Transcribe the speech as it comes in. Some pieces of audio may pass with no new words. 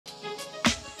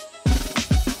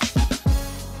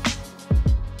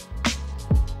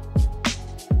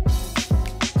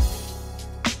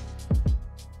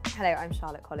Hello, I'm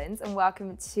Charlotte Collins and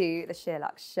welcome to the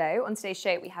SheerLuxe Show. On today's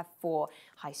show we have 4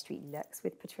 high street looks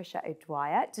with Patricia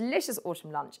O'Dwyer, delicious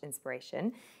autumn lunch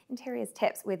inspiration, interiors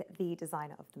tips with the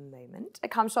designer of the moment, a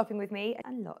come shopping with me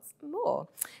and lots more.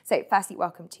 So firstly,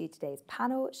 welcome to today's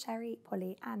panel, Sherri,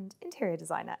 Polly and interior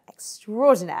designer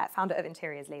extraordinaire, founder of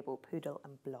interiors label Poodle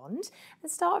and Blonde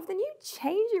and star of the new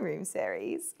Changing Room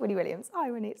series, Whinnie Williams. Hi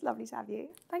Whinnie, it's lovely to have you.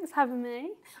 Thanks for having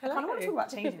me. I kind of want to talk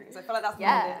about changing rooms. I feel like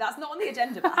that's not on the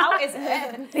agenda, but how is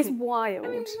it? It's wild. I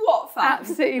mean, what fun?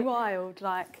 Absolutely wild.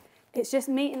 Like, it's just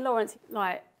meeting Lawrence,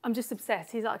 like, I'm just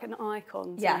obsessed. He's like an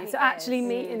icon to me. So actually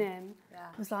meeting him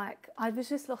was like, I was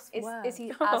just lost for words. Is he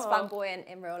as flamboyant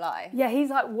in real life? Yeah, he's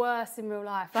like worse in real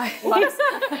life. Like,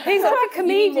 he's like a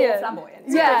comedian. More flamboyant.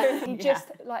 Yeah, he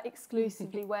just like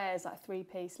exclusively wears like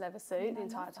 3-piece leather suit the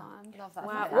entire time. Love that.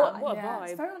 Wow, what a vibe.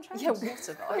 It's very on trend. Yeah, what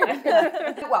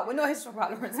a vibe. Well, we're not here to talk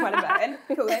about Lawrence Wellerburn.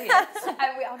 Cool, there you go.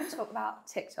 And we are going to talk about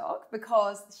TikTok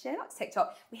because the SheerLuxe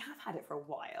TikTok, we have had it for a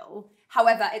while.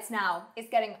 However, it's live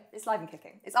and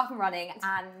kicking. It's up and running,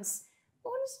 and I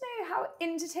want to know how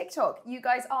into TikTok you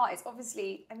guys are. It's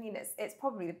obviously, I mean, it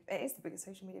is the biggest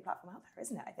social media platform out there,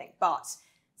 isn't it? I think, but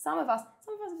some of us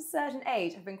of a certain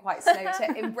age have been quite slow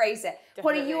to embrace it.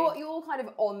 Polly, you're kind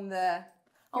of on the.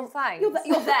 Oh, thanks.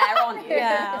 You're there, aren't you?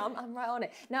 Yeah, I'm right on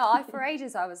it. No, for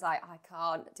ages I was like, I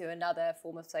can't do another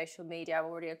form of social media. I'm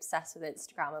already obsessed with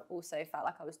Instagram. I've also felt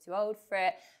like I was too old for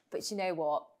it. But you know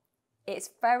what?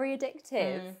 It's very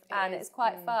addictive and it's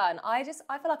quite fun. I feel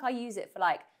like I use it for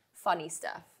like funny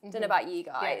stuff. Don't know about you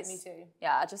guys. Yeah, me too.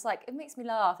 Yeah, just like it makes me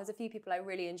laugh. There's a few people I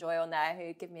really enjoy on there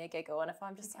who give me a giggle, and if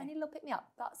I'm just I need a little pick me up,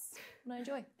 that's what I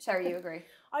enjoy. Sherri, you agree?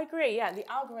 I agree, yeah.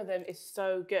 The algorithm is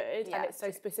so good and it's so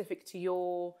specific to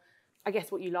your, I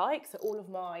guess, what you like. So all of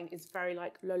mine is very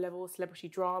like low-level celebrity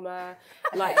drama.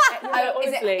 Like,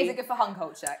 honestly, is it good for hun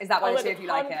culture? Is that why the two of you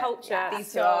like it? Culture. Yeah, these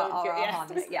two so are good, our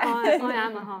huns. Yeah. I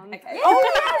am a hun. Okay.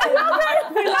 Oh yeah, love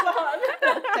it. We love a hun.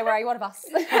 Don't worry, one of us.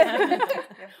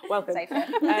 Welcome. Safe.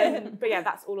 But yeah,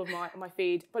 that's all of my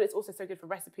feed. But it's also so good for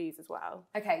recipes as well.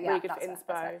 Okay, yeah, really good that's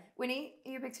for it, inspo. Winnie,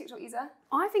 are you a big TikTok user?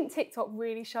 I think TikTok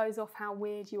really shows off how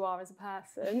weird you are as a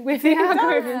person with the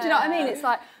algorithm. Do you know what I mean? It's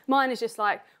like, mine is just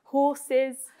like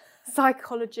horses,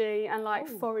 psychology and like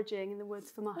foraging in the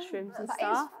woods for mushrooms and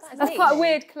stuff. That's quite a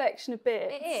weird collection of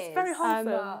bits. It is. It's very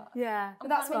wholesome. Yeah. But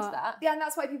that's into that. Yeah, and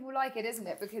that's why people like it, isn't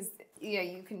it? Because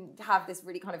you can have this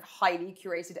really kind of highly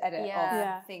curated edit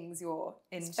of things you're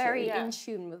into. It's very in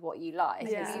tune with what you like,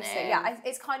 isn't it? Yeah,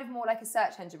 it's kind of more like a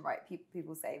search engine, right?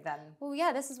 People say then. Well,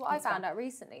 yeah, this is what I found out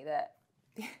recently that.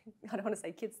 I don't want to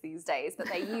say kids these days, but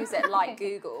they use it like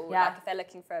Google. Like if they're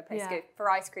looking for a place to go for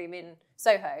ice cream in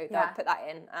Soho, they'll put that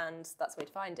in and that's the way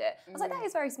to find it. I was like, that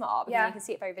is very smart because you can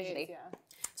see it very visually.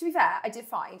 To be fair, I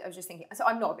was just thinking, so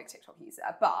I'm not a big TikTok user,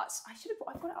 but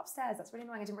I've got it upstairs. That's really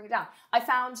annoying, I didn't bring it down. I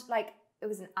found like, it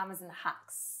was an Amazon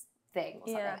hacks thing or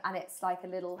something, and it's like a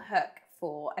little hook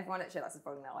for everyone at SheerLuxe is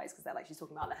rolling their eyes because they're like, she's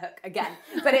talking about the hook again.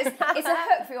 But it's a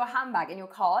hook for your handbag in your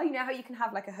car. You know how you can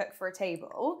have like a hook for a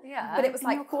table? Yeah. But it was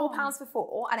like £4 for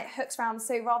 4 and it hooks around.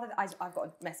 So rather than, I've got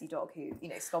a messy dog who,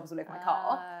 slobs all over my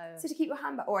car. So to keep your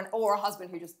handbag, or a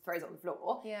husband who just throws it on the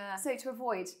floor. Yeah. So to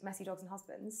avoid messy dogs and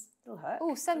husbands, little hook.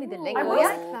 Oh, send me the link. I will.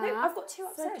 No, I've got 2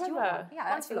 upstairs. Do you want one? Yeah,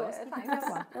 One's for yours. Thanks. That's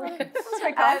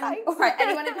very kind. All right,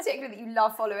 anyone in particular that you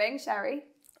love following, Sherri?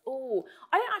 Oh,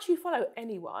 I don't actually follow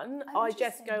anyone. I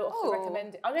just go off the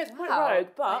recommended. I know it's quite rogue,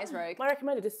 but my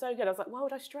recommended is so good. I was like, why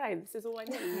would I stray? This is all I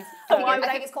need.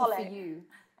 I think it's called For You.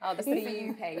 Oh, the For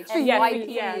You page.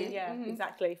 Yeah,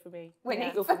 exactly, for me.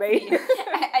 Winnie. For me.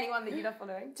 Anyone that you love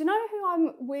following? Do you know who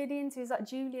I'm weirdly into is like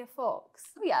Julia Fox?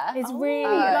 Oh yeah. It's really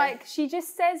like, she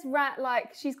just says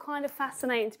like, she's kind of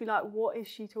fascinating to be like, what is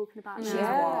she talking about now?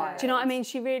 Yeah. Do you know what I mean?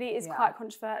 She really is quite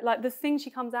controversial. Like the things she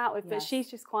comes out with, but she's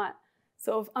just quite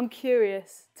sort of, I'm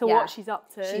curious to what she's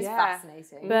up to. She's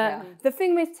fascinating. But the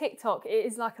thing with TikTok, it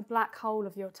is like a black hole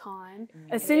of your time.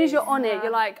 As soon as you're on it,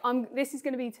 you're like, this is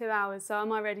going to be 2 hours, so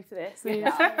am I ready for this? And you've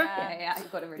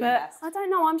got to really invest. I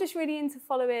don't know, I'm just really into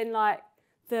following like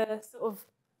the sort of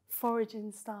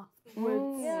foraging stuff,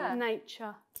 woods,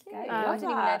 nature. I didn't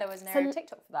even know there was an area of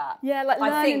TikTok for that. Yeah, like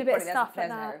learning a bit of stuff like that.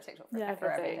 There's an area of TikTok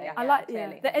for everything. I like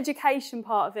the education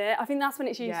part of it. I think that's when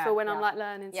it's useful when I'm like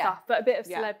learning stuff. But a bit of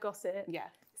celeb gossip,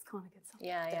 it's kind of good stuff.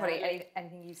 Probably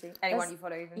anything you see, anyone you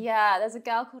follow even. Yeah, there's a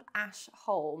girl called Ash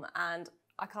Holm, and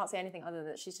I can't say anything other than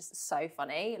that she's just so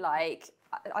funny. Like,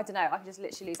 I don't know, I can just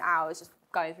literally lose hours just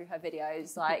going through her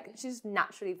videos. Like, she's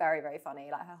naturally very, very funny.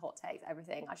 Like, her hot takes,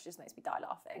 everything. She just makes me die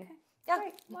laughing. Yeah.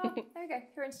 Great. Well, there we go.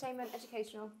 Pure entertainment,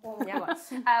 educational. All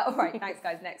right, thanks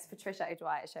guys. Next, Patricia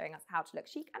O'Dwyer is showing us how to look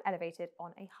chic and elevated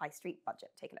on a high street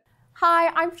budget. Take a look. Hi,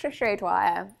 I'm Patricia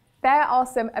O'Dwyer. There are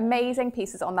some amazing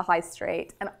pieces on the high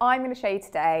street, and I'm going to show you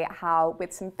today how,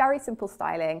 with some very simple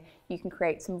styling, you can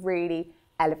create some really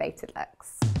elevated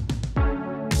looks.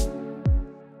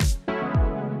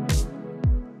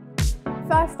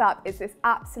 First up is this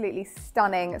absolutely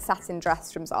stunning satin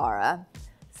dress from Zara.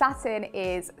 Satin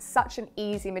is such an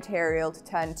easy material to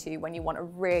turn to when you want a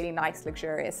really nice,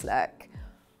 luxurious look.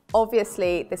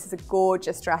 Obviously, this is a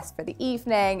gorgeous dress for the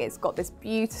evening. It's got this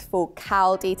beautiful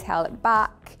cowl detail at the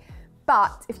back.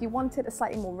 But if you wanted a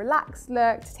slightly more relaxed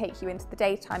look to take you into the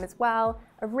daytime as well,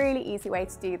 a really easy way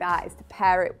to do that is to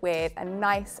pair it with a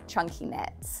nice chunky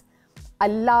knit. I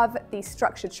love the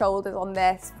structured shoulders on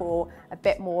this for a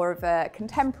bit more of a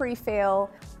contemporary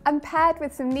feel. And paired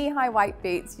with some knee-high white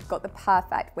boots, you've got the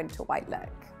perfect winter white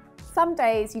look. Some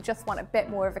days you just want a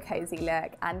bit more of a cozy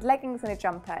look, and leggings and a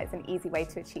jumper is an easy way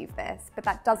to achieve this, but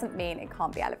that doesn't mean it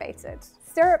can't be elevated.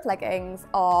 Stirrup leggings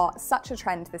are such a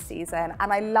trend this season,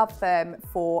 and I love them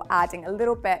for adding a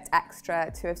little bit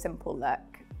extra to a simple look.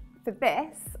 For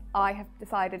this, I have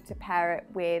decided to pair it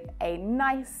with a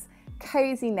nice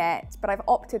cozy knit, but I've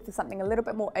opted for something a little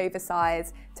bit more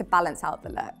oversized to balance out the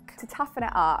look. To toughen it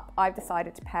up, I've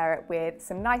decided to pair it with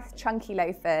some nice chunky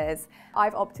loafers.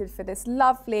 I've opted for this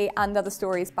lovely And Other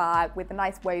Stories bag with a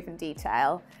nice woven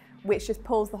detail, which just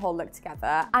pulls the whole look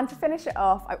together. And to finish it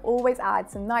off, I always add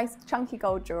some nice chunky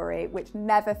gold jewelry, which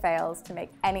never fails to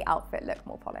make any outfit look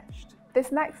more polished.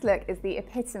 This next look is the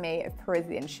epitome of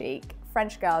Parisian chic.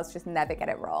 French girls just never get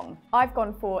it wrong. I've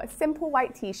gone for a simple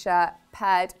white t-shirt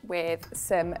paired with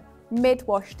some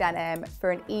mid-wash denim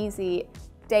for an easy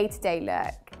day-to-day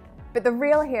look. But the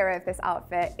real hero of this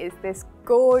outfit is this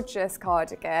gorgeous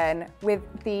cardigan with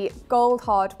the gold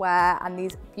hardware and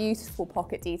these beautiful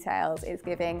pocket details. It's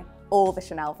giving all the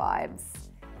Chanel vibes.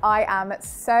 I am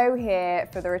so here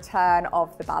for the return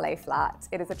of the ballet flat.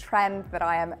 It is a trend that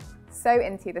I am so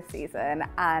into this season,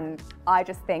 and I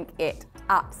just think it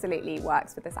absolutely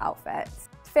works with this outfit.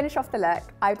 To finish off the look,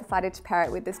 I've decided to pair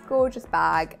it with this gorgeous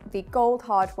bag. The gold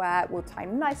hardware will tie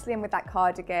nicely in with that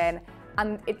cardigan,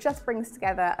 and it just brings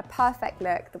together a perfect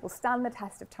look that will stand the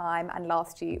test of time and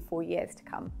last you for years to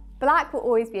come. Black will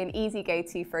always be an easy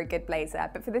go-to for a good blazer,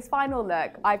 but for this final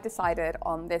look, I've decided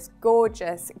on this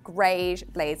gorgeous greige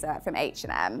blazer from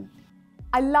H&M.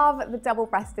 I love the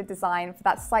double-breasted design for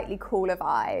that slightly cooler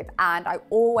vibe, and I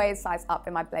always size up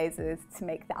in my blazers to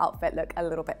make the outfit look a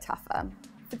little bit tougher.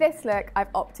 For this look, I've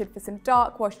opted for some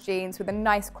dark wash jeans with a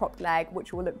nice cropped leg,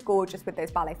 which will look gorgeous with those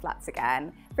ballet flats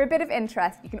again. For a bit of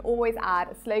interest, you can always add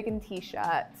a slogan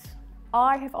t-shirt.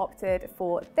 I have opted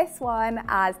for this one,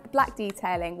 as the black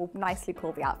detailing will nicely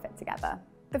pull the outfit together.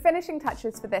 The finishing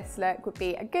touches for this look would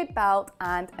be a good belt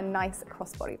and a nice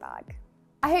crossbody bag.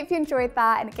 I hope you enjoyed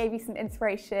that and it gave you some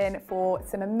inspiration for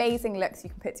some amazing looks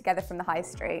you can put together from the high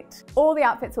street. All the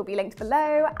outfits will be linked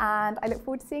below, and I look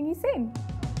forward to seeing you soon.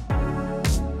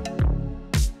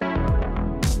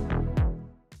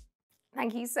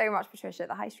 Thank you so much, Patricia.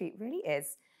 The high street really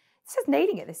is, this is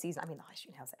nailing it this season. I mean, the high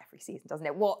street nails it every season, doesn't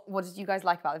it? What did you guys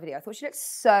like about the video? I thought she looked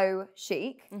so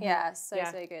chic. Yeah, so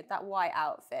good. That white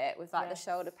outfit with like the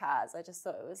shoulder pads, I just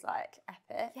thought it was like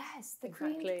epic. Yes, the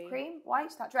cream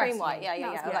white, that dress. Cream white,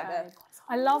 yeah.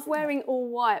 I love wearing all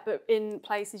white, but in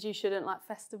places you shouldn't, like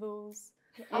festivals.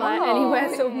 Like anywhere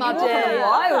sort of muddy.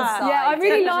 Yeah, I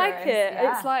really like it.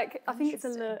 Yeah. It's like, I think it's a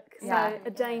look. So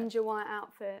a danger white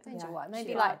outfit. Danger white,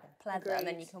 maybe like pleather, and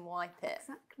then you can wipe it.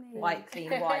 Exactly. White,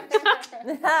 clean white.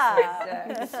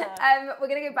 We're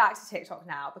going to go back to TikTok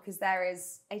now, because there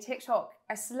is a TikTok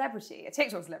celebrity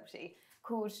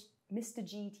called Mr.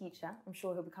 G Teacher, I'm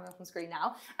sure he'll be coming up on screen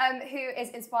now, who is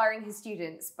inspiring his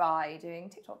students by doing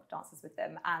TikTok dances with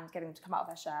them and getting them to come out of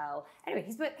their shell. Anyway,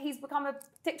 he's become a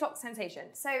TikTok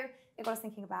sensation. So it got us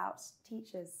thinking about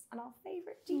teachers and our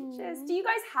favourite teachers. Do you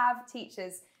guys have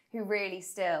teachers who really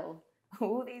still,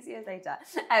 all these years later,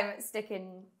 stick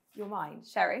in your mind?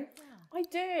 Sherri? I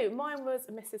do. Mine was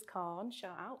Mrs. Khan,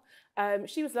 shout out.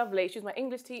 She was lovely. She was my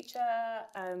English teacher.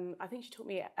 I think she taught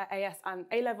me at AS and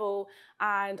A-level,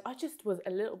 and I just was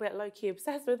a little bit low-key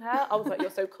obsessed with her. I was like, you're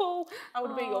so cool. I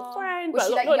want to be your friend. Was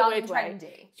she like young and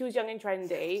trendy? She was young and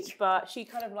trendy, but she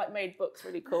kind of like made books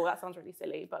really cool. That sounds really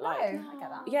silly, but like, I get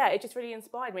that. Yeah, it just really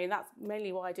inspired me, and that's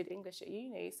mainly why I did English at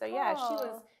uni. So yeah, she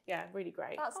was really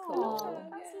great. That's cool.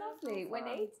 That's lovely.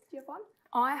 Whinnie, do you have one?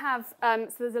 I have, so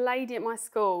there's a lady at my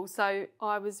school, so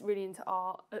I was really into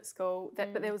art at school,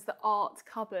 but there was the art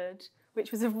cupboard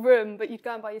which was a room, but you'd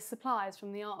go and buy your supplies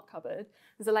from the art cupboard.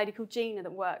 There's a lady called Gina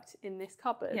that worked in this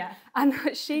cupboard. Yeah. And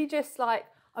she just like,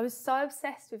 I was so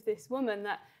obsessed with this woman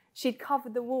that she'd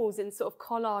covered the walls in sort of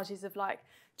collages of like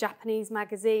Japanese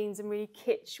magazines and really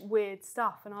kitsch, weird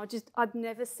stuff. And I'd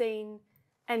never seen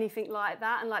anything like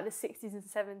that, and like the 60s and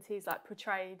 70s like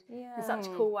portrayed in such a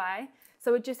cool way.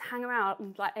 So we'd just hang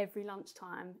around like every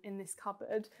lunchtime in this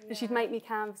cupboard, and she'd make me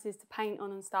canvases to paint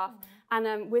on and stuff.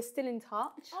 And we're still in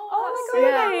touch. Oh my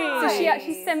God. Yeah. So she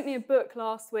actually sent me a book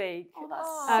last week. Oh, that's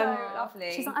so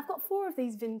lovely. She's like, I've got 4 of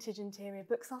these vintage interior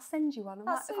books. I'll send you one. I'm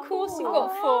That's like, so of course cool. you've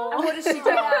got 4. And what does she do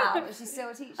now? Is she still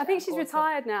a teacher? I think she's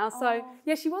retired now. So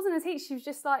yeah, she wasn't a teacher. She was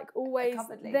just like always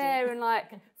there and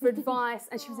like for advice.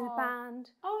 And she was in a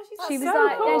band. Oh, She was so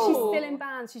like, cool. yeah, she's still in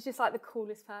bands. She's just like the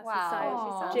coolest person.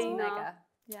 Wow. So She's Gina. mega.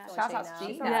 Yeah. Shout out to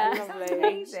Gina. Yeah. Sounds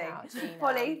amazing. Shout out Gina.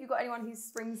 Polly, have you got anyone who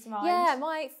springs to mind? Yeah,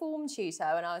 my form tutor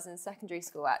when I was in secondary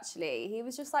school, actually, he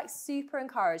was just like super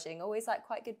encouraging, always like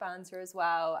quite good banter as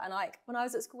well. And like when I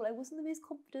was at school, I wasn't the most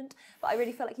confident, but I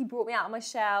really felt like he brought me out of my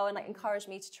shell and like encouraged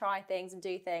me to try things and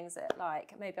do things that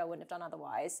like maybe I wouldn't have done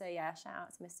otherwise. So yeah, shout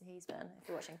out to Mr. Heesman. If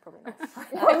you're watching, probably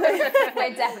not.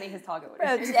 We're definitely his target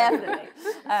audience. Definitely.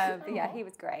 But yeah, he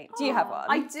was great. Do you have one?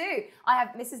 I do. I have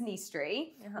Mrs. Neastry,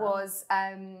 was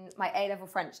my A-level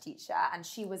French teacher, and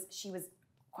she was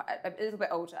quite a little bit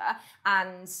older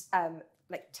and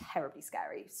like terribly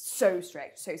scary, so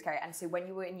strict, so scary. And so when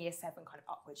you were in year 7 kind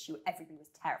of upwards, everybody was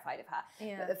terrified of her.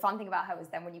 Yeah. But the fun thing about her was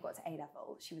then when you got to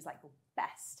A-level, she was like your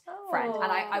best friend.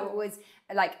 And I always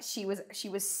like she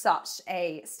was such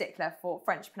a stickler for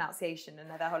French pronunciation and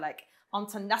the whole like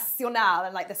international,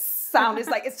 and like the sound is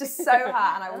like, it's just so her,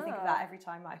 and I will think of that every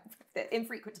time the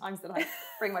infrequent times that I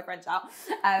bring my French out.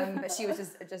 But she was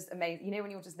just amazing. You know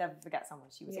when you'll just never forget someone,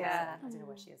 she was awesome. I don't know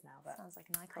where she is now, but sounds like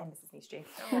an icon. Mrs. Neastry.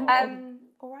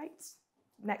 All right,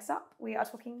 next up we are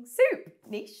talking soup.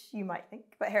 Niche, you might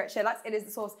think, but here at SheerLuxe, it is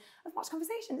the source of much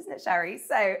conversation, isn't it, Sherri?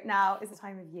 So now is the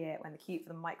time of year when the queue for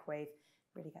the microwave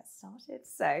really gets started.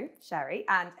 So Sherri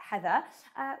and Heather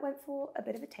went for a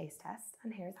bit of a taste test,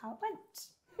 and here's how it went.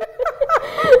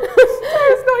 I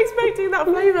was not expecting that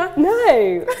flavour.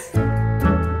 No.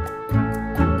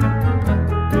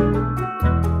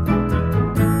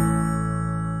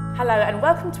 Hello and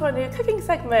welcome to our new cooking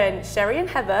segment, Sherri and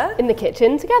Heather. In the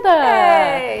kitchen together.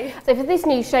 Hey. So for this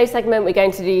new show segment, we're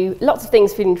going to do lots of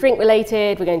things food and drink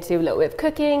related. We're going to do a little bit of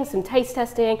cooking, some taste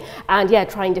testing, and yeah,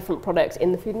 trying different products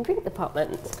in the food and drink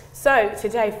department. So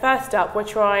today, first up, we're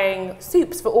trying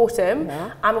soups for autumn,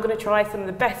 and we're going to try some of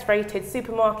the best rated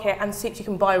supermarket and soups you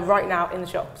can buy right now in the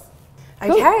shops.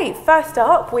 Cool. Okay, first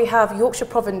up, we have Yorkshire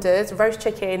Provenders, roast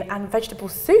chicken and vegetable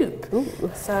soup.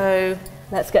 Ooh. So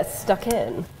Let's get stuck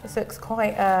in. this looks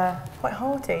quite quite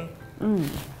hearty.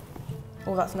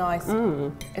 Oh, that's nice.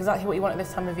 Exactly what you want at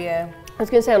this time of year. I was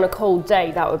going to say on a cold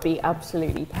day, that would be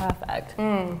absolutely perfect.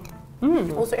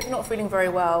 Also, if you're not feeling very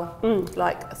well,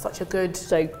 like such a good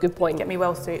So good point. get me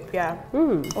well soup, yeah.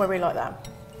 Oh, I really like that.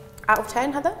 Out of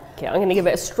 10, Heather? Okay, I'm going to give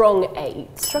it a strong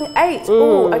 8. Strong 8.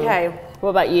 Oh, okay. What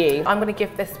about you? I'm going to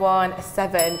give this one a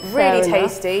 7. Fair Really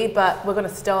enough. tasty, but we're going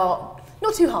to start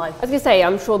not too high. I was going to say,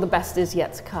 I'm sure the best is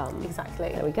yet to come. Exactly.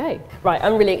 There we go. Right,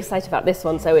 I'm really excited about this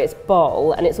one. So it's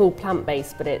bol, and it's all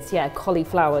plant-based, but it's, yeah,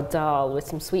 cauliflower dal with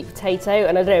some sweet potato.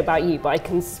 And I don't know about you, but I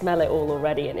can smell it all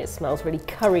already, and it smells really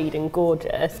curried and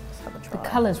gorgeous. The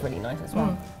colour's really nice as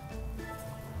well.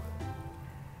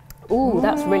 Ooh,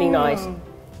 that's really nice.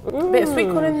 Bit of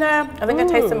sweet corn in there. I think I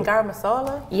taste some garam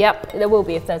masala. Yep, there will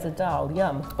be if there's a dal.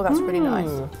 Yum. Oh, that's really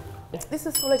nice. This is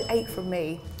a solid 8 from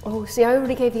me. Oh, see, I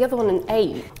already gave the other one an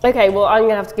 8. Okay, well, I'm going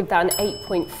to have to give that an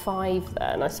 8.5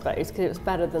 then, I suppose, because it was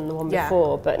better than the one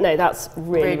before. But no, that's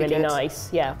really Really good.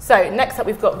 nice. Yeah. So next up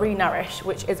we've got Renourish,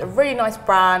 which is a really nice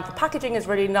brand. The packaging is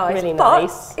really nice. Really but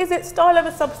nice. is it style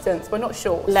over substance? We're not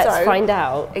sure. Let's find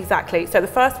out. Exactly. So the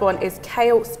first one is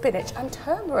kale, spinach and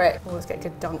turmeric. Oh, let's get a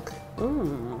good dunk.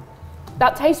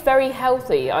 That tastes very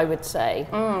healthy, I would say.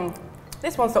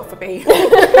 This one's not for me.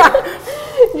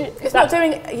 It's not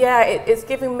doing, it's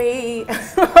giving me,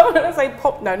 I'm going to say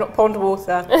not pond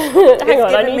water. Hang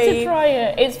on, I giving need to try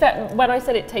it. It's when I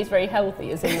said it tastes very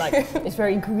healthy, as in like, it's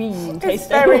very green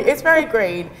tasting. It's very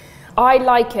green. I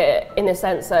like it in the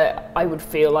sense that I would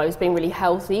feel I was being really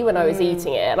healthy when I was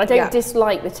eating it, and I don't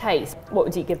dislike the taste. What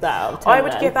would you give that out of 10 I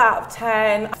would give that out of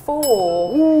 10,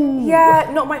 4. Ooh.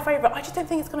 Yeah, not my favourite. I just don't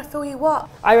think it's going to fill you up.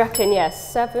 I reckon,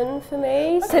 yes, 7 for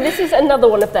me. Okay. So this is another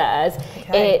one of theirs.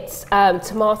 Okay. It's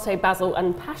tomato, basil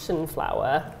and passion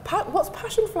flower. What's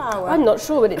passion flower? I'm not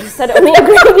sure, but it just said it on the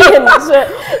ingredients.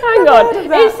 Hang on,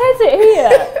 it says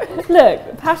it here.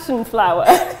 Look, passion flower.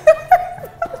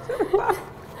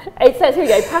 It says, here we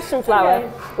go, passion flower,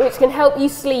 which can help you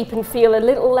sleep and feel a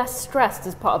little less stressed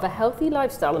as part of a healthy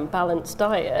lifestyle and balanced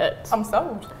diet. I'm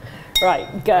sold.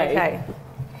 Right, go. Okay.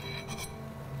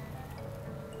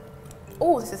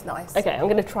 Oh, this is nice. Okay, I'm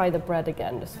going to try the bread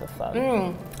again just for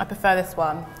fun. I prefer this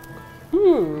one.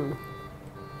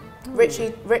 Rich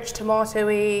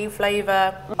tomatoey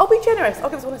flavour. I'll be generous. I'll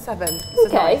give this one a 7. This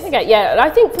is nice. Okay, yeah. I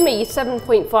think for me,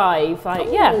 7.5. Like,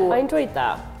 yeah, I enjoyed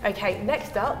that. Okay,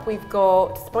 next up we've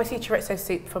got spicy chorizo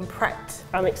soup from Pret.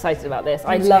 I'm excited about this.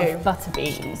 I Me love too. butter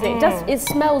beans. It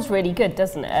smells really good,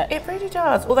 doesn't it? It really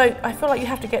does. Although I feel like you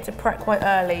have to get to Pret quite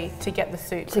early to get the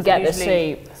soup. To get the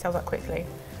soup. Sells out quickly.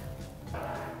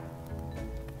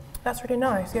 That's really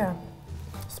nice, yeah.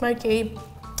 Smoky.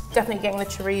 Definitely getting the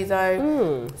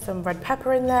chorizo, some red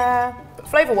pepper in there. But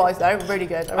flavour-wise though, really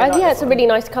good. I really like it's a really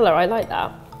nice colour. I like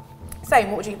that. Same.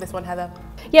 What would you give this one, Heather?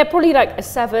 Yeah, probably like a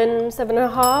 7,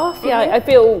 7.5. Yeah, I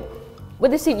feel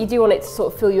with the soup you do want it to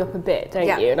sort of fill you up a bit,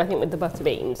 don't you? And I think with the butter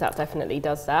beans that definitely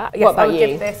does that. Yes, what about I would you?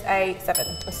 give this a 7.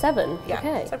 A 7. Yeah.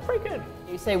 Okay. So pretty good.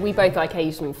 So we both like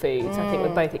Asian food, so I think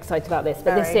we're both excited about this.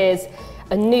 But Very. this is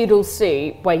a noodle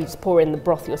soup where you just pour in the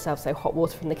broth yourself, so hot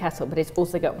water from the kettle, but it's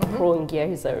also got prawn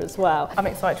gyoza as well. I'm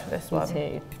excited for this one.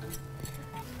 Me too.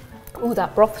 Oh,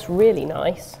 that broth's really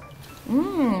nice.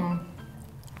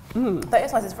 That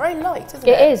is nice. It's very light, isn't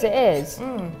it? It is.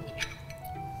 I'm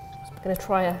going to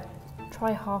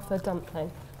try half a dumpling.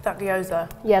 That gyoza.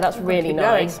 Yeah, that's really keep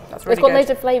nice. going. That's really it's got good. loads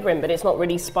of flavour in, but it's not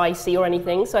really spicy or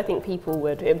anything, so I think people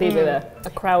would, it'd be a bit of a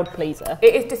crowd pleaser.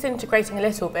 It is disintegrating a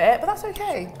little bit, but that's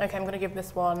okay. Okay, I'm going to give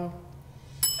this one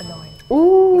a 9.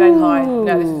 Ooh. I'm going high.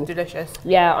 No, this is delicious.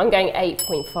 Yeah, I'm going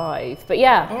 8.5, but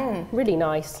yeah, really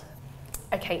nice.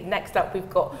 Okay, next up we've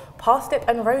got parsnip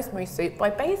and rosemary soup by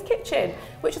Bay's Kitchen,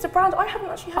 which is a brand I haven't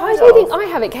actually heard I of. don't think I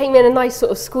have. It came in a nice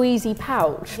sort of squeezy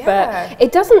pouch, Yeah. but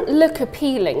it doesn't look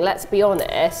appealing, let's be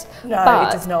honest. No, but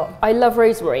it does not. I love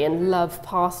rosemary and love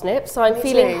parsnip, so I'm Me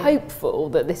feeling too. hopeful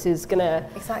that this is gonna...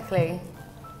 Exactly.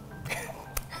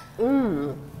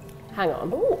 Hang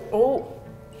on. Oh.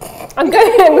 I'm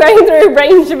going through a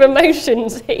range of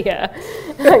emotions here.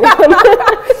 Hang on.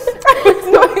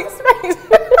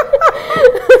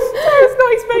 I was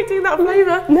not expecting that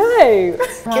flavour. No.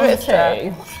 Give it a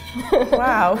try.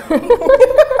 Wow.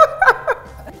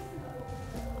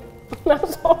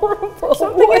 That's horrible.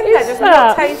 Something What in there is does that?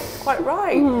 not taste quite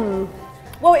right.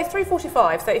 Well, it's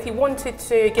 $3.45, so if you wanted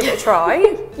to give it a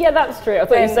try. Yeah, that's true. I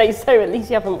thought you'd say so, at least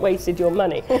you haven't wasted your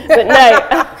money. But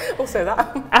no, Also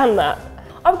that. and that.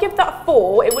 I would give that a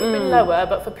 4. It would have been lower,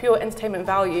 but for pure entertainment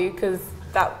value, because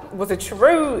that was a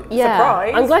true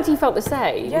surprise. I'm glad you felt the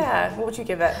same. Yeah, what would you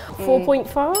give it?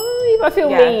 4.5? I feel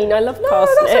Yeah. mean. I love No,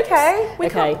 parsnips. that's okay. We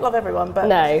Okay. can't love everyone, but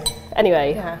No.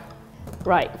 Anyway, yeah.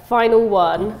 right, final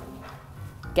one.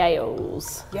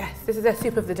 Gales. Yes, this is their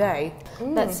soup of the day.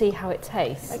 Let's see how it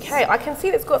tastes. Okay, I can see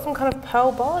it's got some kind of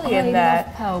pearl barley I in there.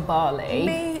 love pearl barley.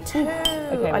 Me too.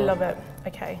 I well. love it.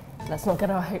 Okay. Let's not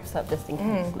get our hopes up just in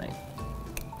case, no.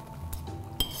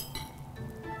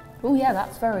 Oh yeah,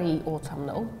 that's very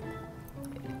autumnal.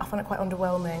 I find it quite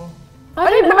underwhelming. I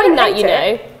don't mind that, hate you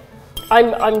know. it.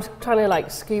 I'm trying to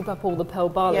like scoop up all the pearl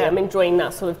barley. Yeah. I'm enjoying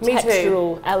that sort of Me too.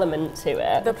 textural element to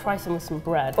it. The try some with some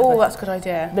bread. Oh, that's a good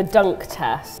idea. The dunk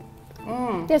test.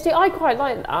 Yeah, see, I quite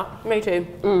like that. Me too.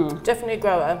 Definitely a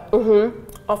grower.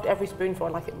 After every spoonful, I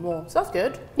like it more. So that's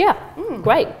good. Yeah,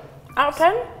 great. Out of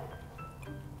 10?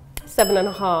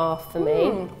 7.5 for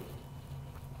me.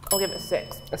 I'll give it a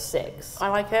 6. A 6. I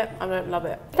like it. I don't love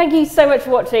it. Thank you so much for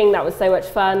watching. That was so much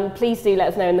fun. Please do let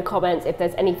us know in the comments if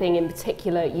there's anything in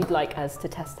particular you'd like us to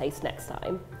test taste next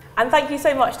time. And thank you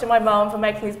so much to my mum for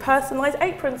making these personalised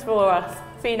aprons for us.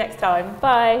 See you next time.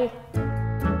 Bye.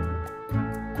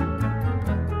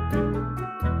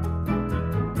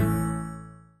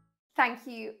 Thank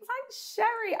you. Thanks,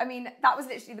 Sherri. I mean, that was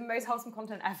literally the most wholesome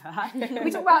content ever.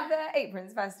 We talked about the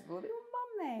aprons, first of all. They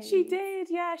were mum made. She did,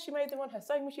 yeah. She made them on her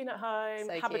sewing machine at home.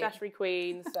 So haberdashery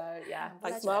queen. So yeah,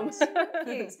 thanks, Legend. mum.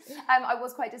 Cute. I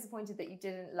was quite disappointed that you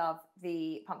didn't love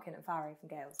the pumpkin and farro from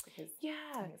Gales because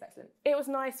I think it's excellent. It was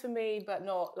nice for me, but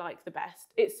not like the best.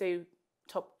 Itsu,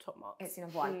 top marks. It's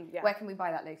number one. Yeah. Where can we buy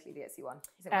that locally, the Etsy one?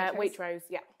 Is it Waitrose,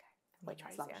 yeah.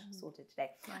 Waitrose, Waitrose, lunch yeah. sorted today.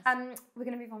 We're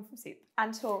going to move on from soup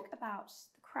and talk about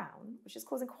The Crown, which is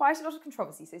causing quite a lot of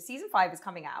controversy. So season 5 is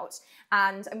coming out,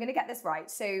 and I'm going to get this right.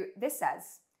 So this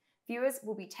says, viewers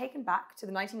will be taken back to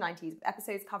the 1990s with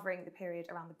episodes covering the period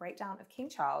around the breakdown of King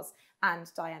Charles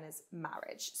and Diana's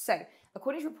marriage. So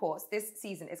according to reports, this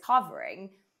season is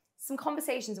covering some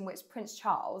conversations in which Prince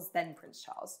Charles, then Prince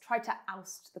Charles, tried to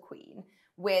oust the Queen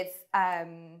with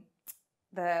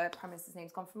the Prime Minister's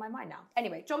name's gone from my mind now.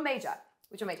 Anyway, John Major.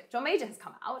 with John Major. John Major has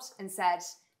come out and said,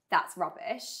 that's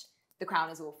rubbish. The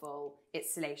Crown is awful.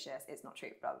 It's salacious. It's not true,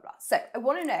 blah, blah, blah. So I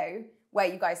want to know where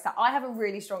you guys stand. I have a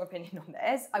really strong opinion on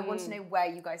this. I want to know where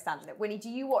you guys stand on it. Whinnie, do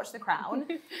you watch The Crown?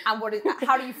 And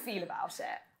how do you feel about it?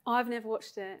 I've never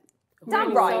watched it.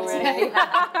 Damn right.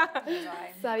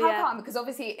 So How come? Because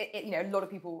obviously, a lot of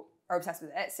people are obsessed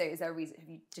with it. So is there a reason? Have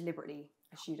you deliberately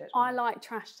eschewed it? I like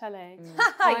trash telly.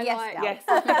 Yes.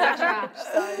 Trash.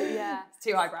 So yeah. It's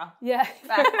too highbrow. Yeah.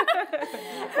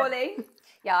 Holly?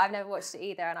 Yeah, I've never watched it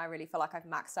either, and I really feel like I've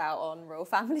maxed out on royal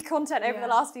family content over the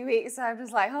last few weeks. So I'm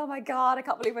just like, oh my God, I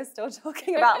can't believe we're still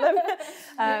talking about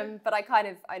them. But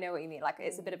I know what you mean. Like,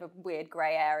 it's a bit of a weird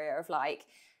grey area of like,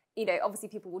 obviously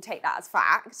people will take that as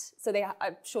fact. So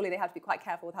surely they have to be quite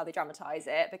careful with how they dramatise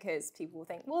it, because people will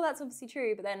think, well, that's obviously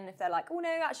true. But then if they're like, oh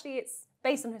no, actually it's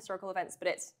based on historical events, but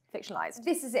it's fictionalised.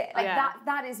 This is it. Like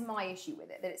that is my issue with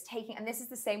it, that it's taking, and this is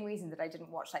the same reason that I didn't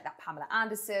watch like that Pamela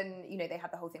Anderson, they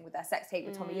had the whole thing with their sex tape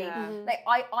with Tommy Lee. Like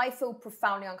I feel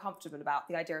profoundly uncomfortable about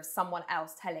the idea of someone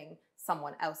else telling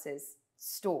someone else's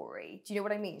story. Do you know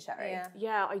what I mean, Sherri?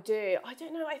 Yeah, I do. I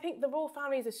don't know. I think the royal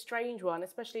family is a strange one,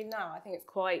 especially now. I think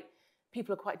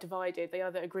people are quite divided. They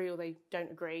either agree or they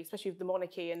don't agree, especially with the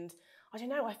monarchy. And I don't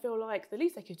know, I feel like the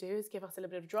least they could do is give us a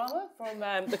little bit of drama from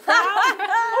the Crown.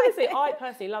 Honestly, I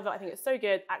personally love it. I think it's so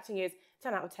good. Acting is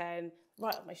 10 out of 10,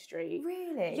 right up my street.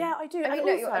 Really? Yeah, I do. I mean, and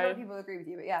no, also, a lot of people agree with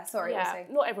you, but yeah, sorry. Yeah,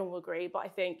 not everyone will agree, but I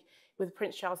think with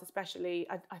Prince Charles especially,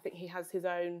 I think he has his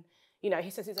own,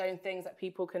 he says his own things that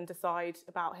people can decide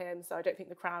about him. So I don't think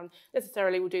the Crown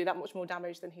necessarily will do that much more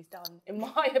damage than he's done, in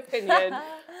my opinion.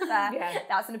 Yeah,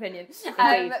 that's an opinion. But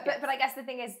I guess the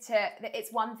thing is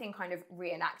it's one thing kind of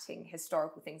reenacting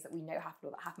historical things that we know happened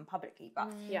or that happen publicly,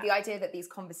 but the idea that these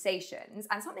conversations,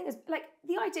 and something is like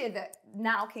the idea that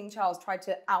now King Charles tried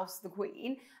to oust the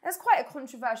Queen, that's quite a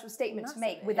controversial statement to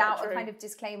make without a kind of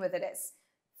disclaimer that it's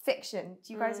fiction.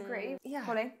 Do you guys agree? Yeah.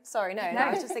 Holly? Sorry, no.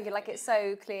 I was just thinking like it's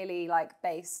so clearly like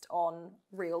based on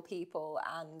real people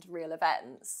and real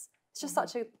events. It's just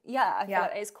such a, I feel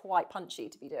like it's quite punchy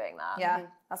to be doing that. Yeah,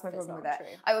 that's my problem with it. True.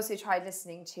 I also tried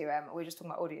listening to, we were just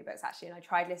talking about audiobooks actually, and I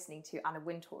tried listening to Anna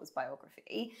Wintour's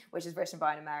biography, which is written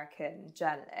by an American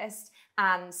journalist.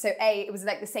 And so it was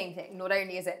like the same thing. Not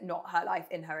only is it not her life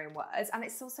in her own words, and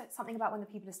it's also something about when the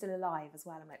people are still alive as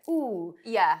well. I'm like, ooh,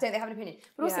 don't they have an opinion?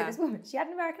 But also this woman, she had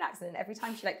an American accent, and every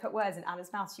time she like put words in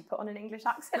Anna's mouth, she put on an English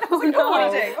accent. I was like, what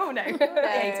are you doing? Oh no.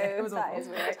 I hate it. It was awful. That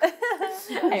is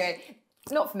weird. Anyway.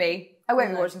 Not for me. I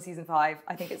won't be watching season 5.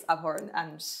 I think it's abhorrent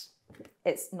and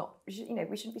it's not, we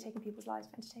shouldn't be taking people's lives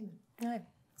for entertainment. No.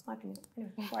 That's my opinion.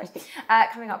 Anyway,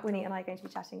 right. Coming up, Whinnie and I are going to be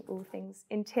chatting all things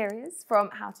interiors, from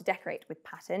how to decorate with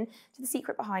pattern to the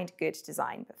secret behind good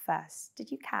design. But first, did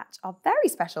you catch our very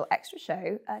special extra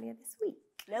show earlier this week?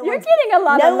 You're getting a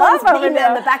lot of love over there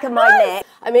on the back of my neck.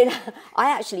 I mean,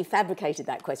 I actually fabricated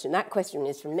that question. That question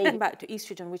is from me. Back to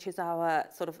estrogen, which is our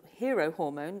sort of hero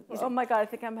hormone. Oh my God, I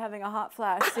think I'm having a hot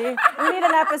flash. See, we need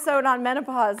an episode on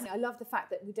menopause. I love the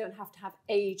fact that we don't have to have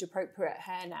age-appropriate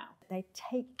hair now. They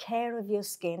take care of your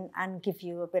skin and give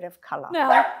you a bit of colour.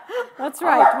 No, that's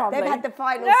right, They've had the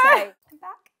final say. I'm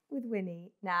back with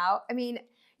Whinnie now. I mean,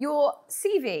 your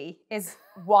CV is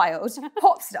wild.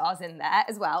 Pop stars in there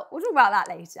as well. We'll talk about that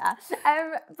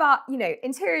later. But,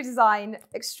 interior design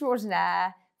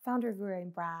extraordinaire, founder of your own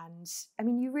brand. I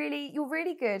mean, you're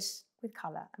really good with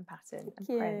colour and pattern and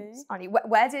prints, aren't you?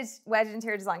 Where did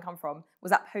interior design come from?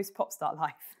 Was that post pop star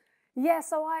life? Yeah,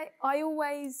 so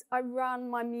I run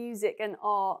my music and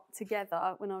art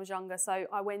together when I was younger. So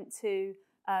I went to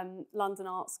London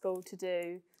Art School to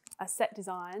do a set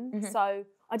design. So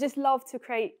I just love to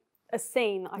create a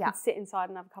scene that I could sit inside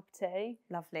and have a cup of tea.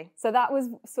 Lovely. So that was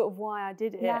sort of why I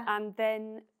did it. And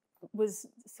then was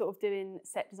sort of doing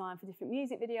set design for different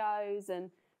music videos, and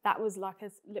that was like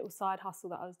a little side hustle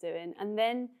that I was doing. And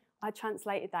then I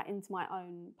translated that into my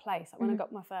own place. Like when I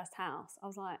got my first house, I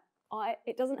was like,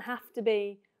 it doesn't have to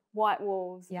be white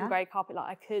walls and grey carpet. Like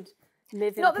I could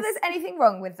live in. Not that there's anything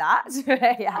wrong with that. It's different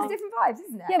vibes,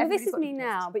 isn't it? Yeah, but this is me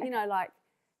now. But like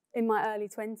in my early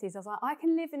 20s, I was like, I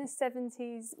can live in a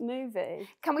 70s movie.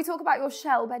 Can we talk about your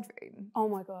shell bedroom? Oh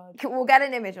my God. We'll get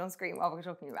an image on screen while we're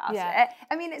talking about it.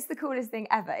 I mean, it's the coolest thing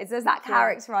ever. Does that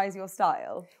characterise your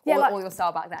style? Yeah, or your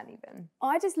style back then even?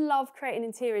 I just love creating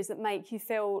interiors that make you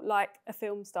feel like a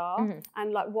film star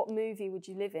and like what movie would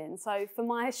you live in. So for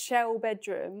my shell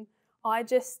bedroom, I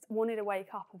just wanted to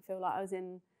wake up and feel like I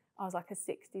was like a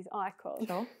 60s icon.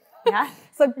 Sure. Yeah.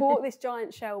 So I bought this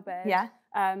giant shell bed. Yeah.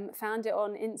 Found it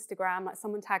on Instagram, like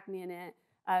someone tagged me in it,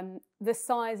 The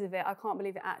size of it, I can't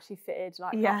believe it actually fitted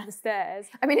like up the stairs.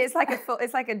 I mean, it's like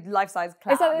a life-size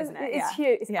cloud, isn't it? It's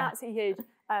huge. It's absolutely huge.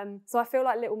 So I feel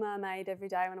like Little Mermaid every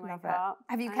day when I wake up.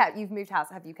 You've moved house,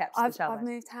 have you kept the shelf? I've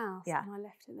moved house and I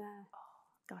left it there.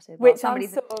 Got it. Which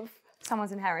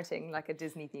someone's inheriting like a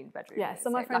Disney-themed bedroom. Yeah, so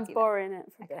my friend's borrowing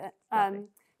it for a bit.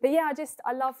 But yeah,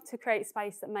 I love to create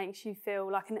space that makes you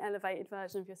feel like an elevated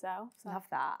version of yourself. So. Love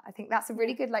that. I think that's a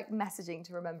really good like messaging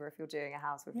to remember if you're doing a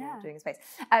house or if you're doing a space.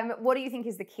 What do you think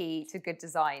is the key to good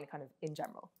design kind of in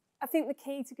general? I think the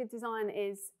key to good design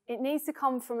is it needs to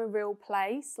come from a real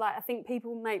place. Like I think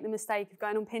people make the mistake of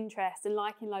going on Pinterest and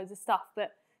liking loads of stuff,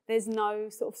 but there's no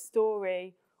sort of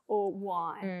story or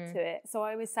why to it. So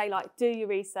I always say like do your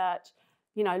research.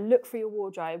 You know, look for your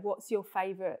wardrobe. What's your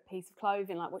favourite piece of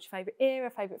clothing? Like, what's your favourite era,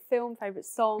 favourite film, favourite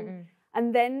song?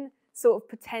 And then sort of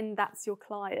pretend that's your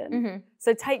client.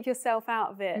 So take yourself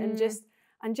out of it and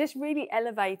just really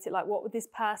elevate it. Like, what would this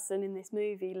person in this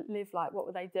movie live like? What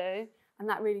would they do? And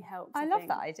that really helps. I love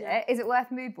that idea. Yeah. Is it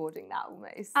worth mood boarding that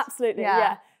almost? Absolutely,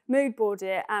 yeah. Mood board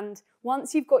it. And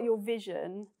once you've got your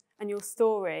vision and your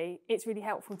story, it's really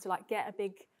helpful to like get a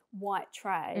big white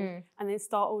tray and then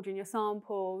start ordering your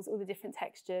samples, all the different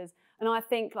textures. And I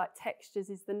think like textures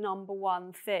is the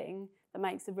 #1 thing that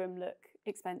makes a room look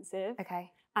expensive.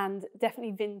 Okay. And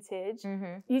definitely vintage.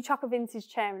 You chuck a vintage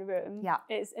chair in a room,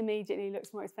 it immediately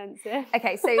looks more expensive.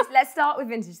 Okay, so let's start with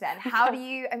vintage then. How do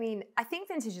you, I mean, I think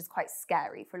vintage is quite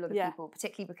scary for a lot of people,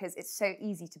 particularly because it's so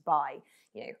easy to buy,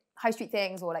 you know, high street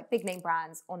things or like big name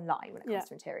brands online when it comes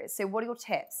to interiors. So what are your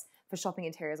tips for shopping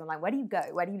interiors online? Where do you go?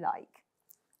 Where do you like?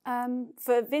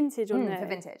 For vintage or new? For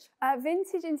vintage.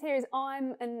 Vintage interiors,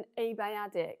 I'm an eBay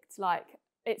addict. Like,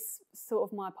 it's sort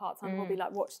of my part-time hobby,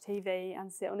 like watch TV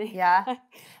and sit on eBay. Yeah.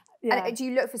 And do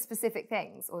you look for specific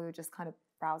things or you're just kind of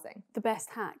browsing? The best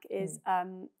hack is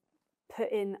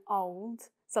put in old.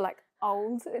 So like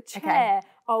old chair,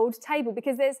 old table,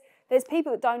 because there's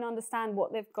people that don't understand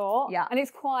what they've got. Yeah. And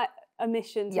it's quite a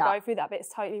mission to go through that, but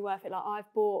it's totally worth it. Like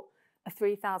I've bought a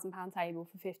 £3,000 table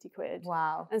for 50 quid.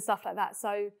 Wow. And stuff like that.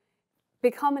 So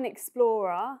become an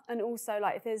explorer, and also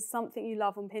like if there's something you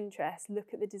love on Pinterest,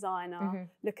 look at the designer,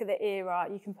 look at the era.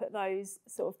 You can put those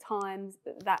sort of times,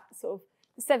 that sort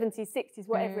of 70s, 60s,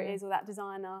 whatever it is, or that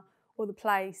designer or the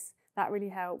place. That really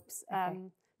helps.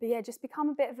 But yeah, just become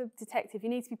a bit of a detective. You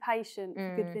need to be patient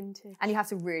for good vintage. And you have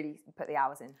to really put the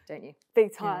hours in, don't you?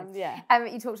 Big time, yeah.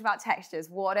 You talked about textures.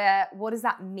 What does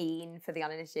that mean for the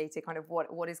uninitiated? Kind of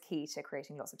what is key to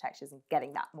creating lots of textures and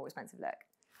getting that more expensive look?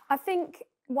 I think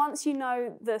once you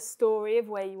know the story of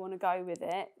where you want to go with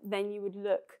it, then you would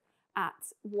look at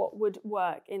what would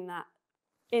work in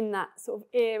that sort of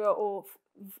era or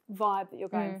vibe that you're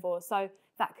going for. So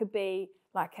that could be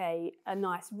like a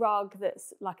nice rug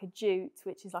that's like a jute,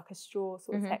 which is like a straw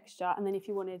sort of texture. And then if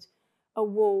you wanted a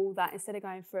wall that instead of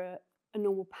going for a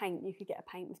normal paint, you could get a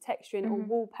paint with texture in, or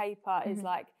wallpaper is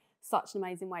like such an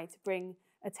amazing way to bring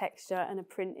a texture and a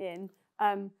print in.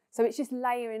 So it's just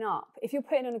layering up. If you're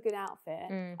putting on a good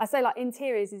outfit, I say like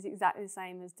interiors is exactly the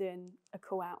same as doing a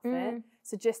cool outfit.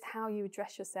 So just how you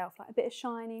dress yourself, like a bit of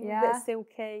shiny, a bit of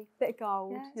silky, a bit of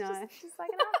gold. You know. Just like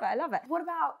an outfit. I love it. What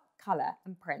about colour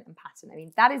and print and pattern? I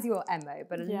mean, that is your MO,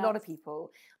 but a lot of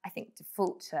people, I think,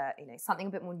 default to something a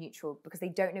bit more neutral because they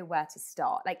don't know where to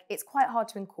start. Like it's quite hard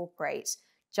to incorporate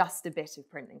just a bit of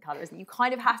print and colour, isn't it? You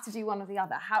kind of have to do one or the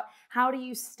other. How do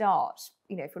you start?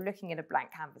 If you're looking at a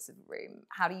blank canvas of a room,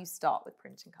 how do you start with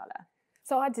print and colour?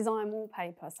 So I design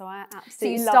wallpaper, so I absolutely So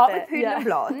you love start it. with Poodle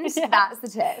Blonde, that's the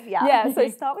tip, Yeah, so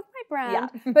start with my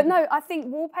brand. But no, I think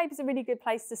wallpaper's a really good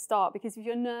place to start because if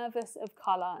you're nervous of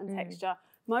colour and texture,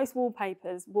 most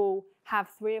wallpapers will have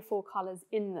 3 or 4 colours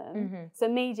in them. So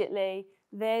immediately,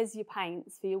 there's your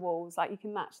paints for your walls. Like you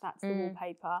can match that to the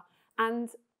wallpaper. And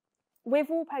with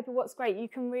wallpaper, what's great, you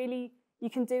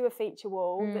can do a feature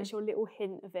wall that's your little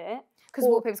hint of it. Because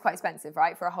wallpaper's quite expensive,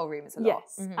 right? For a whole room, it's a lot.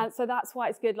 Yes, and so that's why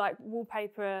it's good. Like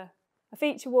wallpaper, a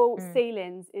feature wall,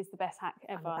 ceilings is the best hack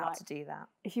ever. I'm about to do that.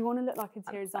 If you want to look like an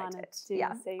interior designer, do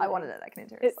the ceiling. I want to look like an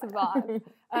interior designer. It's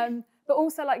a vibe. But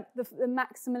also like the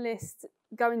maximalist,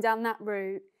 going down that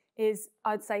route is,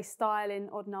 I'd say, styling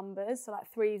odd numbers. So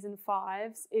like 3s and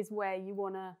 5s is where you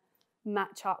want to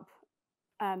match up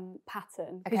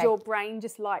pattern, because your brain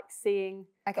just likes seeing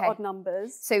the odd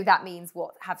numbers. So that means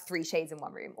what? Have 3 shades in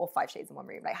one room or 5 shades in one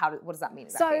room? Like what does that mean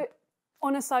exactly? So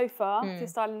on a sofa, if you're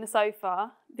styling a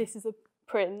sofa, this is a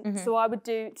print. So I would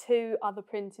do 2 other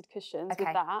printed cushions with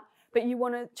that. But you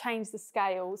want to change the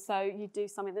scale, so you do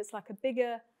something that's like a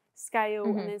bigger scale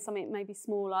and then something maybe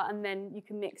smaller, and then you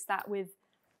can mix that with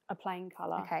a plain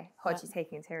colour. Okay, Hodgie's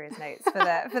taking interiors notes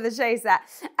for the show set.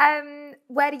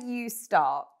 Where do you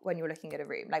start when you're looking at a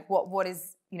room? Like, what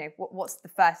is, you know, what's the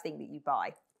first thing that you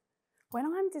buy? When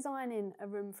I'm designing a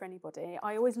room for anybody,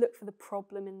 I always look for the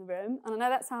problem in the room. And I know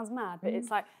that sounds mad, but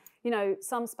it's like, you know,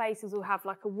 some spaces will have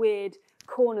like a weird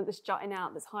corner that's jutting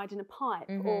out that's hiding a pipe,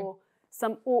 or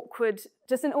some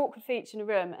just an awkward feature in a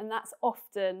room. And that's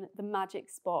often the magic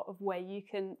spot of where you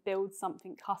can build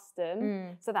something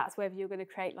custom. So that's whether you're going to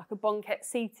create like a banquette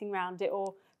seating around it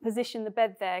or position the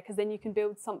bed there, because then you can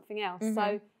build something else.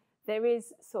 So there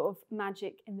is sort of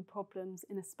magic in the problems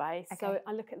in a space. So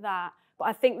I look at that. But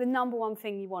I think the number one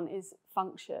thing you want is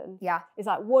function. Yeah. It's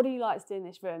like, what do you like to do in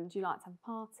this room? Do you like to have a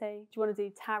party? Do you want to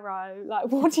do tarot?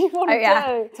 Like, what do you want to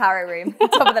do? Tarot room,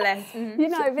 top of the list. You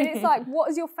know, but it's like,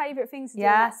 what is your favourite things to do in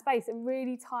that space? And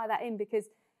really tie that in, because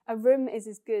a room is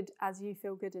as good as you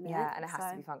feel good in it. Yeah, and it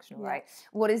has to be functional, right?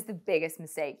 What is the biggest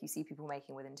mistake you see people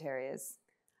making with interiors?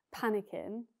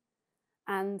 Panicking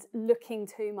and looking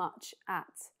too much at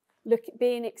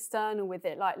being external with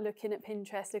it, like looking at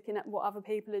Pinterest, looking at what other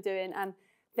people are doing, and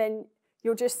then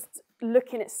you're just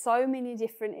looking at so many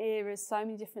different eras, so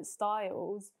many different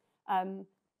styles, and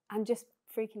just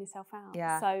freaking yourself out.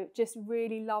 Yeah. So just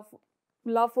really love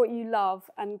what you love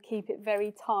and keep it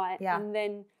very tight, and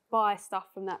then buy stuff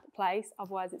from that place.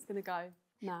 Otherwise, it's going to go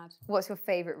mad. What's your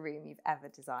favourite room you've ever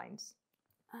designed?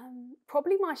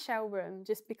 Probably my shell room,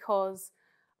 just because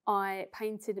I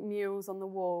painted murals on the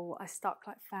wall. I stuck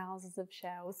like thousands of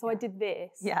shells. So I did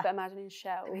this, but imagining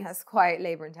shells. I mean, that's quite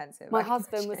labour intensive. My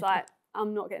husband was like,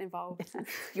 I'm not getting involved.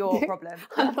 Your problem.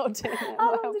 I'm not doing it.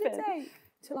 How long did it take?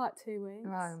 It took like 2 weeks.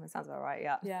 Oh, that sounds about right,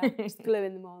 yeah. Yeah, just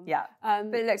gluing them on. Yeah,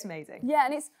 but it looks amazing. Yeah,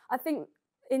 and I think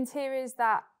interiors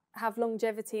that have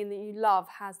longevity and that you love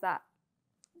has that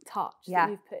touch that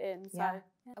you've put in. So.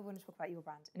 I want to talk about your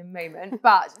brand in a moment,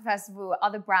 but first of all,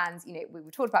 other brands, you know,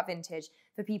 we talked about vintage.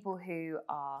 For people who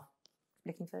are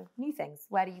looking for new things,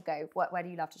 where do you go? Where do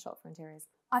you love to shop for interiors?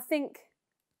 I think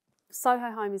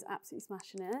Soho Home is absolutely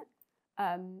smashing it,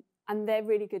 and they're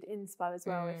really good inspo as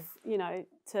well, if you know,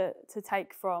 to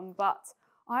take from. But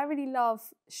I really love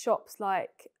shops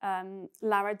like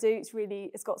Lara Duke's.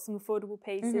 It's got some affordable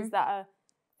pieces that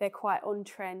they're quite on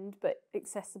trend but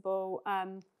accessible.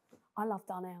 I love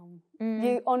Dunelm.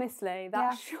 You honestly,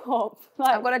 that shop.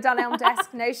 Like, I've got a Dunelm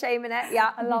desk, no shame in it.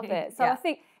 Yeah, I love it. So I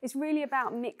think it's really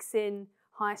about mixing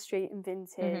high street and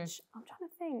vintage. I'm trying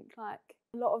to think, like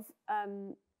a lot of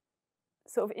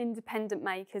sort of independent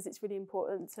makers. It's really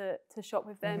important to shop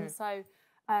with them. So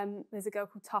there's a girl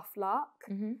called Tough Luck,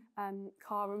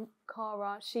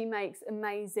 Cara. She makes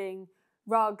amazing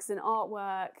rugs and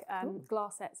artwork.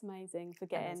 Glass set's amazing for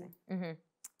getting.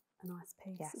 A nice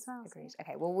piece as well. Agreed.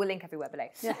 Okay, well, we'll link everywhere below.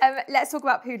 Let's talk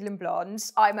about Poodle Blonde.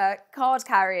 I'm a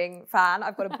card-carrying fan.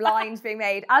 I've got a blind being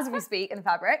made as we speak in the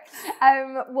fabric.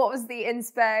 What was the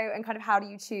inspo, and kind of how do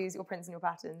you choose your prints and your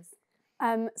patterns?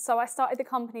 So I started the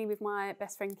company with my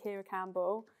best friend Kira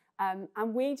Campbell,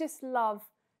 and we just love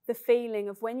the feeling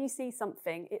of when you see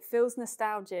something, it feels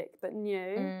nostalgic but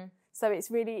new. So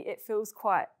it feels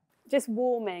quite just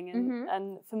warming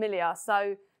and familiar.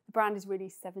 So the brand is really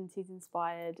 70s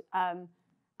inspired,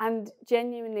 and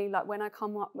genuinely, like when I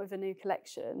come up with a new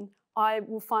collection, I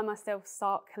will find myself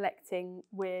start collecting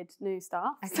weird new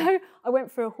stuff. So I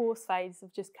went through a horse phase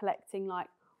of just collecting like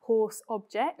horse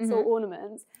objects or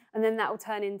ornaments, and then that will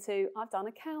turn into, I've done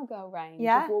a cowgirl range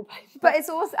of wallpaper. But it's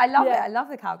also, I love it. I love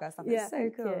the cowgirl stuff. It's so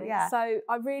cool. So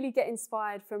I really get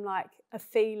inspired from like a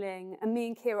feeling, and me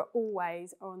and Kira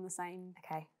always are on the same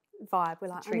vibe. We're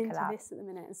like, I'm into this at the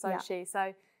minute, and so is she.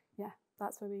 So yeah,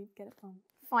 that's where we get it from.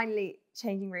 Finally,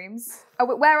 changing rooms.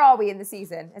 Oh, where are we in the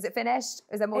season? Is it finished?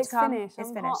 Is there more to come? Finished.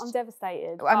 It's finished. I'm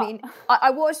devastated. I mean, I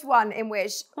watched one in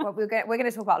which we're going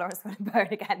to talk about Lawrence Bone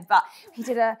again, but he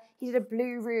did a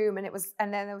blue room, and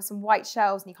then there was some white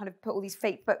shelves, and you kind of put all these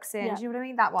fake books in. Do you know what I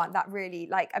mean? That one, that really,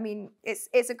 like, I mean,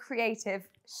 it's a creative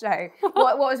show.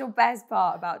 What was your best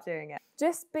part about doing it?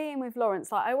 Just being with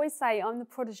Lawrence, like I always say, I'm the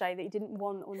protege that he didn't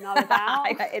want or know about.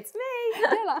 It's me.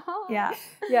 Yeah, like, hi.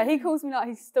 Yeah, he calls me like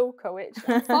his stalker, which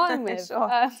I'm fine with.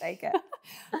 Sure, take it.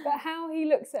 But how he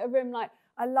looks at a room, like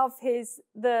I love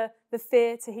the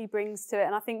theatre he brings to it,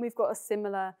 and I think we've got a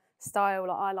similar style.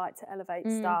 Like I like to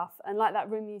elevate stuff, and like that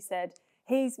room you said,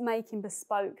 he's making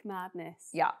bespoke madness.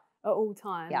 At all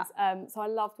times. So I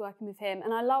loved working with him,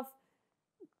 and I love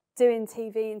doing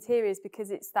TV interiors because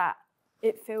it's theatre,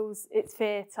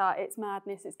 it's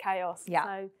madness, it's chaos.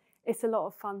 So it's a lot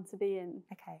of fun to be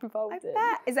involved in.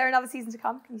 Bet. Is there another season to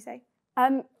come, can you say?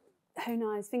 Who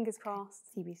knows? Fingers crossed.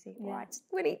 TBC. All right.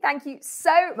 Whinnie, thank you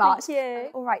so much. Thank you.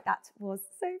 All right, that was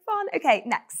so fun. Okay,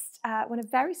 next. when a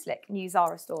very slick new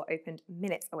Zara store opened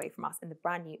minutes away from us in the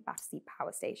brand new Battersea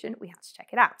Power Station. We had to check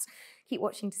it out. Keep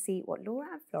watching to see what Laura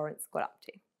and Florence got up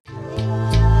to.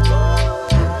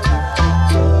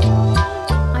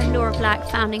 I'm Laura Black,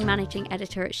 founding managing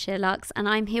editor at SheerLuxe, and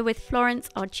I'm here with Florence,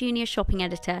 our junior shopping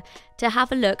editor, to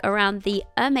have a look around the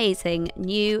amazing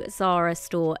new Zara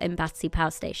store in Battersea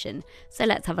Power Station. So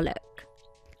let's have a look.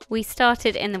 We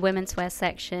started in the women's wear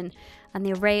section, and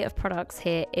the array of products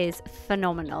here is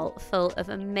phenomenal, full of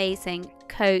amazing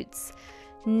coats,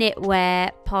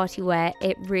 knitwear, party wear.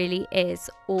 It really is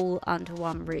all under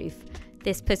one roof.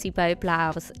 This pussy bow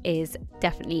blouse is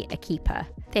definitely a keeper.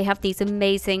 They have these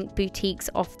amazing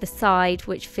boutiques off the side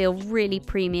which feel really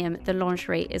premium. The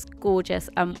lingerie is gorgeous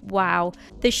and wow.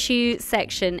 The shoe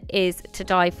section is to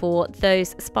die for.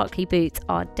 Those sparkly boots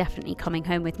are definitely coming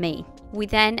home with me. We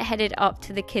then headed up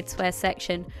to the kids wear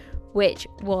section, which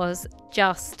was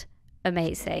just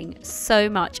amazing. So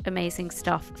much amazing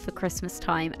stuff for Christmas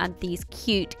time, and these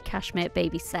cute cashmere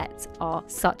baby sets are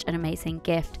such an amazing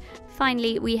gift.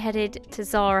 Finally, we headed to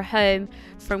Zara Home.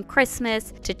 From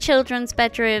Christmas to children's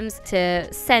bedrooms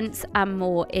to scents and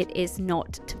more, it is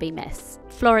not to be missed.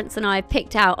 Florence and I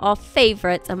picked out our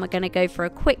favourites and we're going to go for a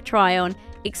quick try on.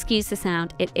 Excuse the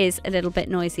sound, it is a little bit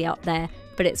noisy up there,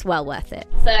 but it's well worth it.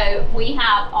 So we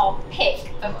have our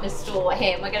pick of the store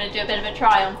here and we're going to do a bit of a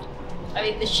try on. I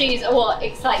mean, the shoes are what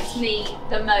excites me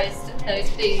the most. Those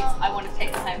boots, I want to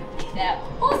take them home with me. They're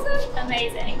awesome,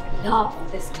 amazing. Love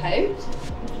this coat.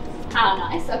 How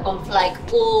nice. I've gone for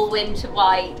like all winter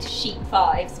white chic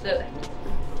vibes, but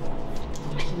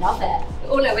I love it.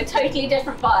 Although we're totally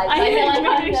different vibes. I feel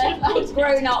like I'm the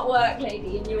grown-up work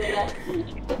lady and you're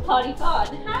the party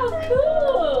fun. How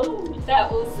cool! They're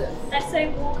awesome. They're so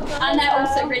walkable. And they're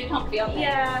also really comfy, aren't they?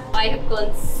 Yeah. I have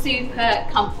gone super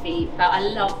comfy, but I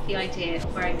love the idea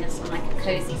of wearing this on like a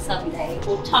cozy Sunday,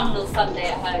 autumnal Sunday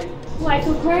at home. Oh, I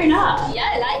feel grown up.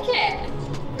 Yeah, I like it.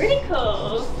 Really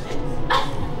cool.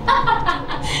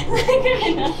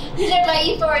 You look like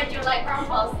you foraged your like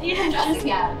grandpa's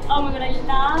dressing out. Oh my god, I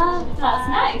love that. That's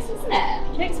nice, isn't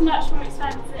it? It looks much more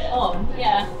expensive. Oh,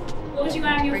 yeah. What would you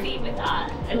wear on your feet with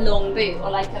that? A long boot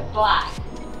or like a black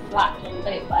long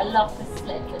boot, but I love the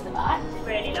slip at the back.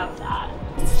 Really love that.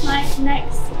 It's my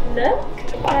next look,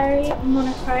 very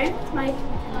monochrome. My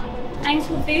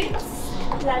ankle boots,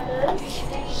 leathers,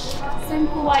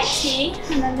 simple white tee,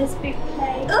 and then this boot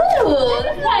plate.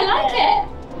 Ooh, I like it.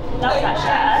 Love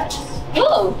that shirt.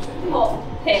 Oh,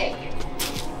 what pick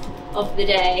of the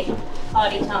day?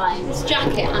 Party time. This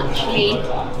jacket actually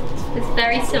is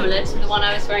very similar to the one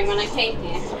I was wearing when I came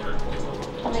here.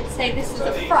 And I'd say this is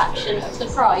a fraction of the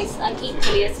price and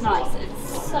equally as nice.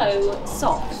 It's so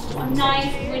soft. A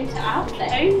nice winter outfit.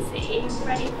 Cozy,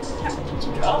 ready for the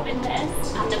temperature to drop in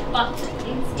this. And the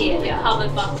buttons here, the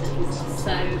covered buttons are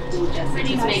so gorgeous. Really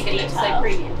just nice make it look so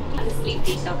premium. And the sleeve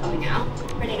detail coming out.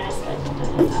 Really nice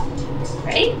look.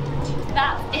 Great.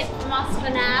 That's it from us for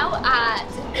now at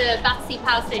the Battersea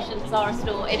Power Station Zara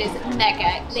store. It is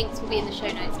mega. Links will be in the show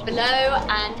notes below,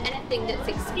 and anything that's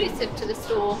exclusive to the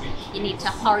store, you need to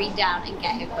hurry down and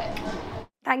get here quick.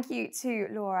 Thank you to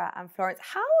Laura and Florence.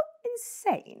 How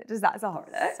insane does that Zara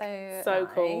look? So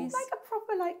cool. Nice. Like a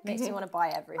proper like makes you want to buy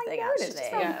everything. I know, actually. it's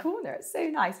just around the corner. It's so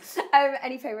nice.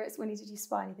 Any favourites? Winnie, did you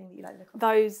spy anything that you like the look of?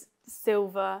 Those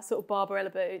silver sort of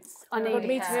Barbarella boots. I need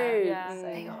me too. Yeah.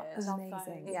 They are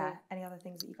amazing. those. Yeah. Any other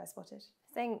things that you guys spotted?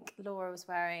 I think Laura was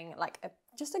wearing like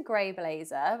just a grey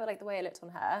blazer, but like the way it looked on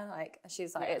her, like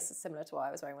she's like it's similar to what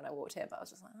I was wearing when I walked here, but I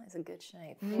was just like, oh, it's a good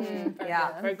shape.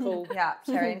 Yeah, Very cool. Yeah,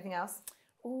 Sherri, anything else?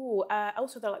 Oh,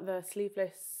 also the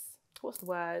sleeveless. What's the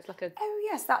word? Like a. Oh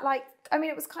yes, that like. I mean,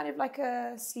 it was kind of like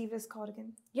a sleeveless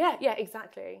cardigan. Yeah,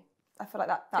 exactly. I feel like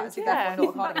that was definitely not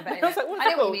a cardigan, but anyway. I was like,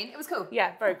 I know what you mean. It was cool.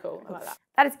 Yeah, very cool. I like that.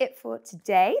 That is it for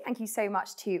today. Thank you so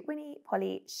much to Winnie,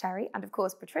 Polly, Sherri, and of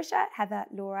course Patricia, Heather,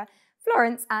 Laura,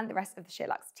 Florence, and the rest of the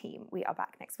SheerLuxe team. We are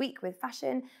back next week with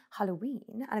fashion,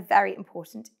 Halloween, and a very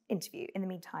important interview. In the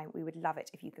meantime, we would love it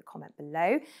if you could comment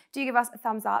below. Do give us a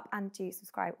thumbs up and do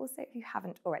subscribe also if you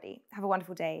haven't already. Have a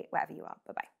wonderful day wherever you are.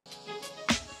 Bye-bye.